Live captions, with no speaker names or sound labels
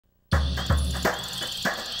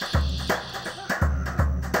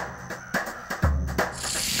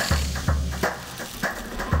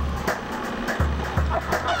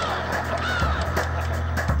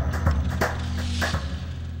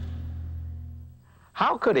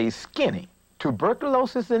How could a skinny,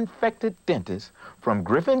 tuberculosis-infected dentist from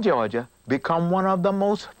Griffin, Georgia, become one of the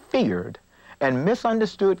most feared and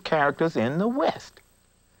misunderstood characters in the West?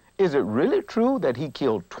 Is it really true that he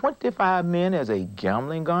killed 25 men as a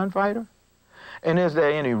gambling gunfighter? And is there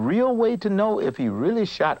any real way to know if he really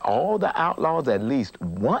shot all the outlaws at least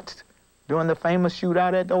once during the famous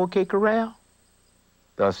shootout at the OK Corral?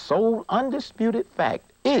 The sole undisputed fact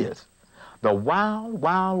is the Wild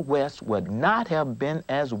Wild West would not have been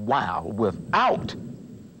as wild without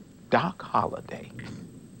Doc Holliday.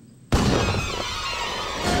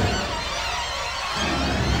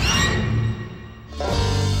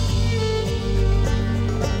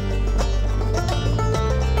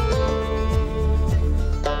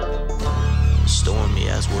 Stormy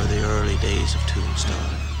as were the early days of Tombstone,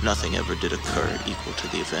 nothing ever did occur equal to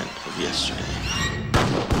the event of yesterday.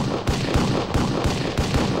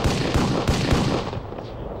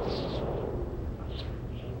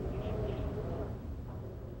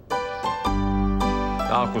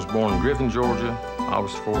 Doc was born in Griffin, Georgia,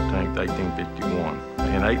 August 14th, 1851.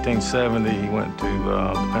 In 1870, he went to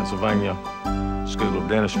the Pennsylvania School of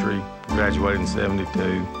Dentistry, graduated in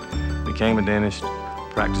 72, became a dentist,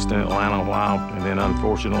 practiced in Atlanta a while, and then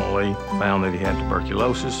unfortunately found that he had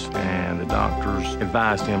tuberculosis, and the doctors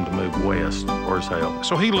advised him to move west for his health.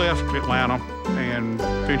 So he left Atlanta and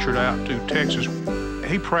ventured out to Texas.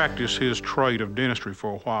 He practiced his trade of dentistry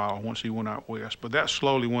for a while once he went out west, but that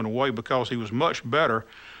slowly went away because he was much better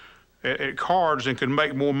at cards and could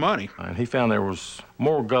make more money. And he found there was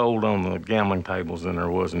more gold on the gambling tables than there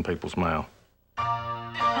was in people's mouth.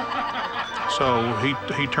 So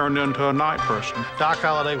he turned into a night person. Doc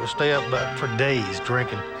Holliday would stay up for days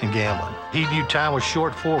drinking and gambling. He knew time was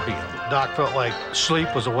short for him. Doc felt like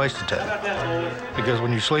sleep was a waste of time. Because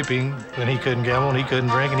when you're sleeping, then he couldn't gamble, and he couldn't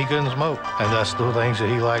drink, and he couldn't smoke. And that's the things that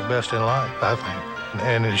he liked best in life, I think.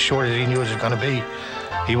 And as short as he knew it was going to be,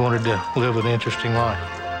 he wanted to live an interesting life.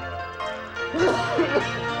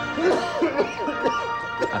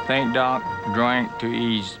 I think Doc drank to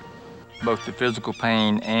ease both the physical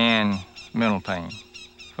pain and mental pain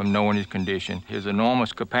from knowing his condition. His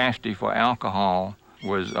enormous capacity for alcohol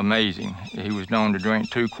was amazing. He was known to drink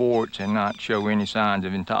 2 quarts and not show any signs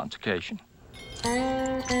of intoxication. Doc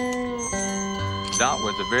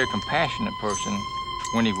was a very compassionate person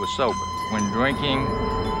when he was sober. When drinking,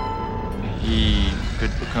 he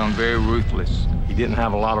could become very ruthless. He didn't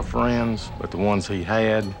have a lot of friends, but the ones he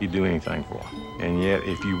had, he'd do anything for. And yet,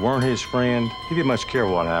 if you weren't his friend, he didn't much care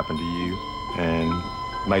what happened to you, and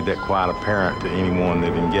made that quite apparent to anyone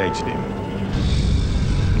that engaged him.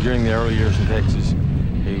 During the early years in Texas,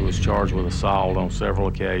 he was charged with assault on several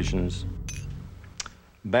occasions.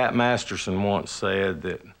 Bat Masterson once said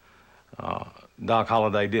that Doc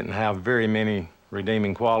Holliday didn't have very many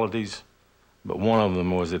redeeming qualities, but one of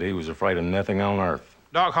them was that he was afraid of nothing on earth.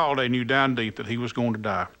 Doc Holliday knew down deep that he was going to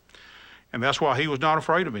die, and that's why he was not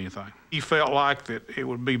afraid of anything. He felt like that it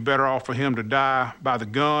would be better off for him to die by the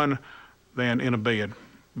gun than in a bed,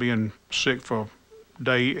 being sick for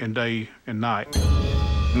day and night.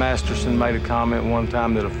 Masterson made a comment one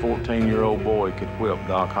time that a 14-year-old boy could whip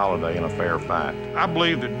Doc Holliday in a fair fight. I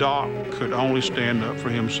believe that Doc could only stand up for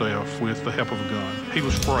himself with the help of a gun. He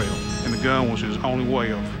was frail, and the gun was his only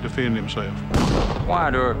way of defending himself.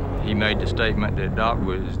 Quiet Earp, he made the statement that Doc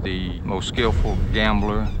was the most skillful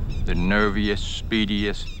gambler, the nerviest,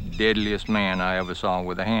 speediest, deadliest man I ever saw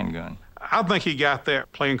with a handgun. I think he got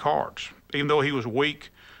that playing cards. Even though he was weak,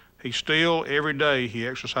 he still, every day, he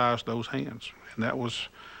exercised those hands. And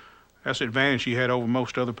that's the advantage he had over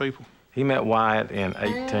most other people. He met Wyatt in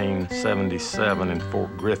 1877 in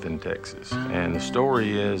Fort Griffin, Texas. And the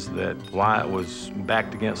story is that Wyatt was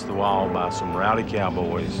backed against the wall by some rowdy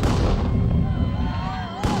cowboys.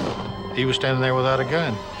 He was standing there without a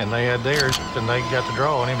gun, and they had theirs, and they got the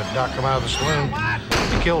draw on him, and Doc come out of the saloon.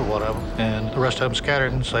 He killed one of them, and the rest of them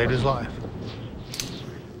scattered and saved his life.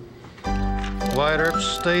 Wyatt Earp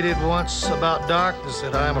stated once about Doc, he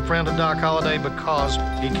said, "I am a friend of Doc Holliday because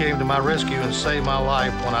he came to my rescue and saved my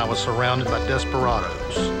life when I was surrounded by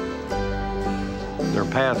desperados." Their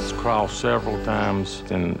paths crossed several times,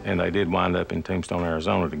 and they did wind up in Tombstone,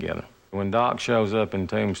 Arizona together. When Doc shows up in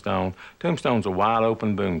Tombstone, Tombstone's a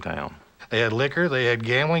wide-open boomtown. They had liquor, they had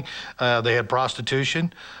gambling, they had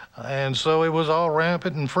prostitution, and so it was all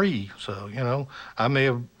rampant and free. So, you know, I may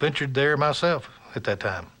have ventured there myself at that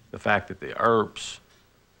time. The fact that the Earps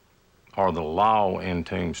are the law in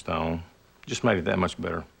Tombstone just made it that much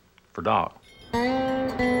better for Doc.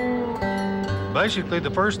 Basically,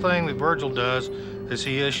 the first thing that Virgil does is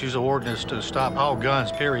he issues an ordinance to stop all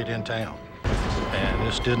guns, period, in town. And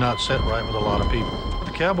this did not sit right with a lot of people.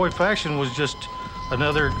 The cowboy faction was just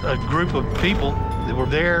a group of people that were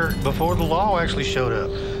there before the law actually showed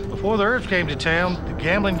up. Before the Earps came to town, the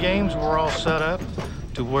gambling games were all set up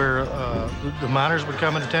to where the miners would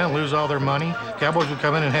come into town, lose all their money. Cowboys would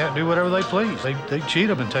come in and do whatever they pleased. They'd cheat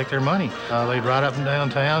them and take their money. They'd ride up and down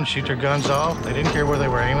town, shoot their guns off. They didn't care where they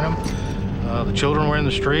were aiming them. The children were in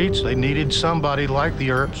the streets. They needed somebody like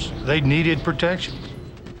the Earps. They needed protection.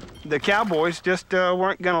 The cowboys just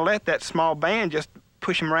weren't going to let that small band just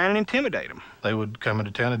push them around and intimidate them. They would come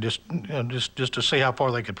into town and just to see how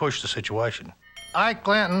far they could push the situation. Ike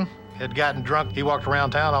Clanton had gotten drunk. He walked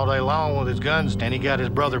around town all day long with his guns, and he got his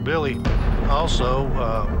brother Billy, also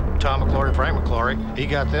Tom McClory, Frank McClory. He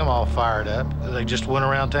got them all fired up. They just went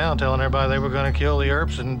around town telling everybody they were going to kill the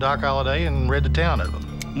Earps and Doc Holliday and rid the town of them.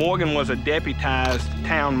 Morgan was a deputized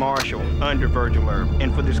town marshal under Virgil Earp,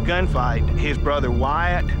 and for this gunfight, his brother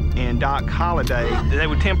Wyatt and Doc Holliday, they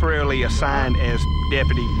were temporarily assigned as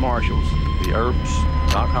deputy marshals. The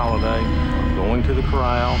Earps, Doc Holliday, were going to the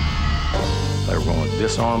corral. They were going to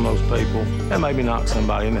disarm those people and maybe knock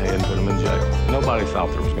somebody in the head and put them in jail. Nobody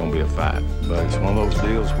thought there was going to be a fight, but it's one of those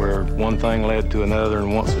deals where one thing led to another,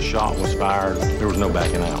 and once a shot was fired, there was no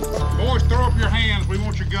backing out. Boys, throw up your hands. We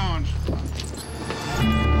want your guns.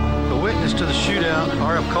 The witness to the shootout,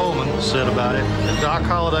 R.F. Coleman, said about it that Doc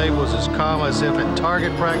Holliday was as calm as if at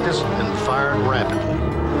target practice and fired rapidly.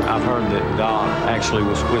 I've heard that Doc actually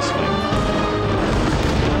was whistling.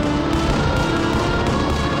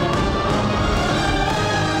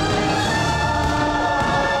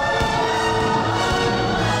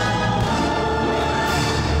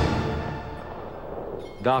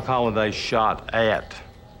 Doc Holliday shot at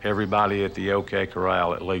everybody at the OK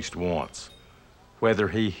Corral at least once. Whether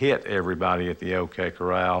he hit everybody at the OK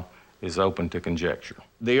Corral is open to conjecture.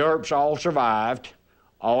 The Earps all survived.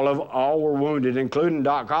 All were wounded, including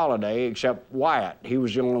Doc Holliday, except Wyatt. He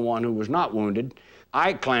was the only one who was not wounded.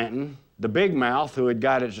 Ike Clanton, the big mouth who had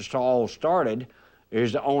got it all started,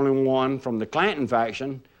 is the only one from the Clanton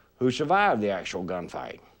faction who survived the actual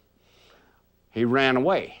gunfight. He ran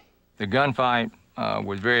away. The gunfight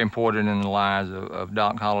was very important in the lives of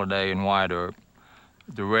Doc Holliday and Wyatt Earp,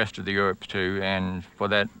 the rest of the Earps too, and for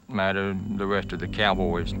that matter, the rest of the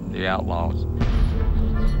cowboys, the outlaws.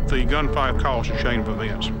 The gunfight caused a chain of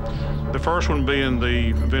events. The first one being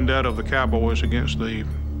the vendetta of the cowboys against the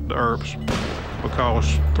Earps,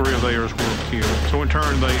 because 3 of theirs were killed. So in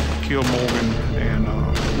turn, they killed Morgan and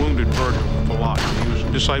wounded Virgil for life. He was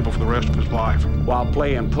disabled for the rest of his life. While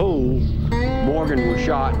playing pool, Morgan was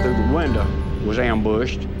shot through the window, was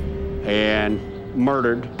ambushed, and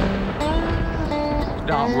murdered.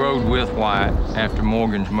 Doc rode with Wyatt after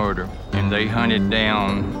Morgan's murder, and they hunted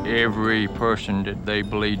down every person that they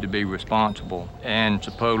believed to be responsible, and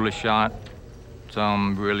supposedly shot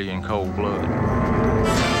some really in cold blood.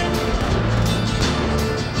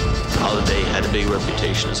 Holliday had a big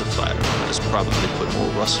reputation as a fighter, and has probably put more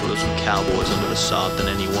rustlers and cowboys under the sod than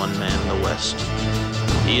any one man in the West.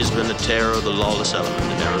 He has been the terror of the lawless element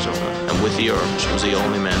in Arizona, and with the Earps was the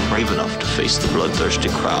only man brave enough to face the bloodthirsty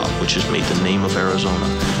crowd which has made the name of Arizona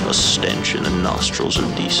a stench in the nostrils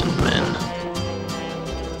of decent men.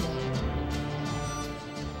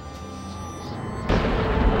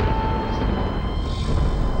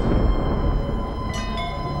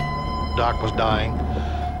 Doc was dying,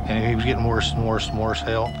 and he was getting worse and worse and worse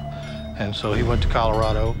health, and so he went to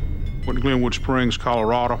Colorado. Went to Glenwood Springs,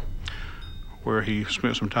 Colorado, where he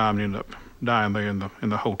spent some time and ended up dying there in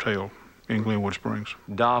the hotel in Glenwood Springs.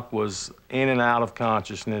 Doc was in and out of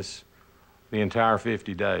consciousness the entire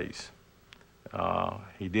 50 days.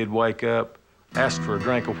 He did wake up, asked for a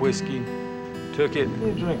drink of whiskey, took it,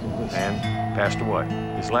 and passed away.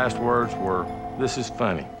 His last words were, "This is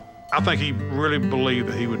funny." I think he really believed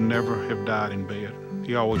that he would never have died in bed.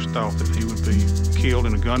 He always thought that he would be killed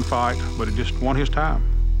in a gunfight, but it just won his time.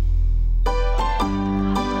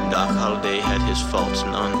 Doc Holliday had his faults,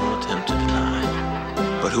 none will attempt to deny.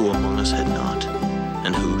 But who among us had not?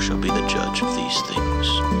 And who shall be the judge of these things?